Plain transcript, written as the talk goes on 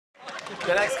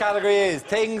The next category is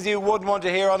things you wouldn't want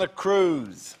to hear on a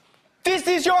cruise. This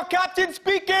is your captain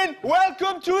speaking.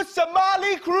 Welcome to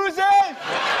Somali Cruises.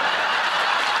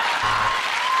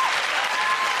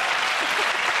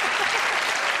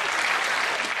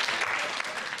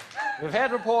 We've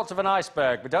heard reports of an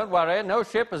iceberg, but don't worry, no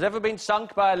ship has ever been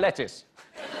sunk by a lettuce.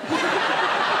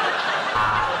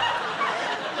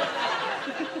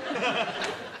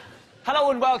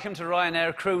 Hello and welcome to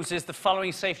Ryanair Cruises. The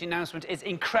following safety announcement is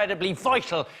incredibly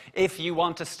vital if you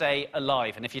want to stay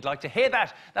alive. And if you'd like to hear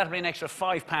that, that'll be an extra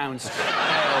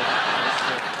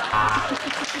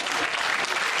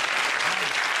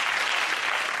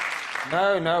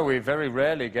 £5. No, we very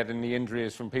rarely get any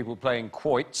injuries from people playing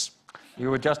quoits. You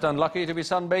were just unlucky to be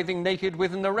sunbathing naked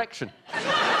with an erection.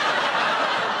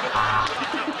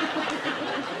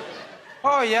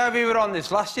 Oh, yeah, we were on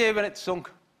this last year when it sunk.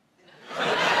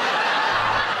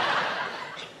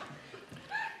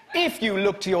 If you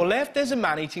look to your left, there's a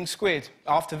man eating squid.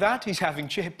 After that, he's having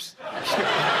chips.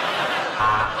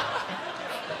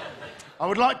 I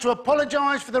would like to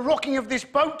apologise for the rocking of this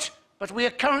boat, but we are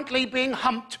currently being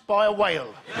humped by a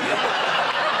whale.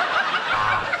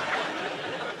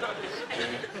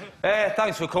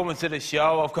 Thanks for coming to the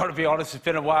show. I've got to be honest, it's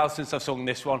been a while since I've sung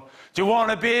this one. Do you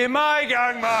want to be in my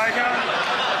gang, my gang?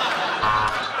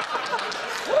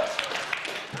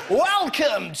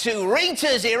 Welcome to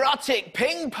Rita's Erotic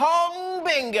Ping Pong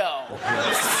Bingo. 2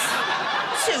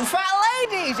 fat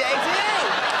ladies, 88.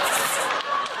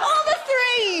 All the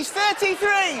threes,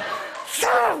 33.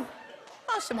 Oh,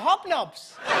 some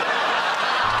hobnobs.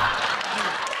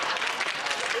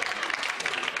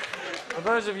 For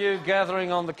those of you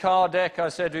gathering on the car deck, I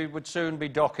said we would soon be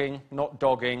docking, not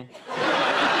dogging.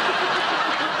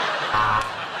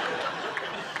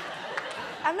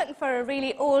 I'm looking for a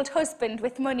really old husband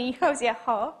with money. How's your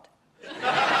heart?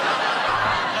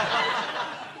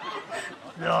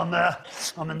 Yeah,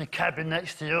 I'm in the cabin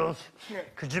next to yours.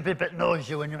 Could you be a bit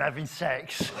noisy when you're having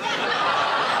sex?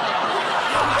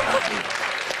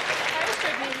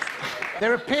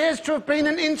 There appears to have been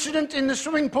an incident in the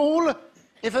swimming pool.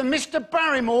 If a Mr.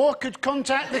 Barrymore could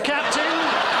contact the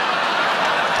captain...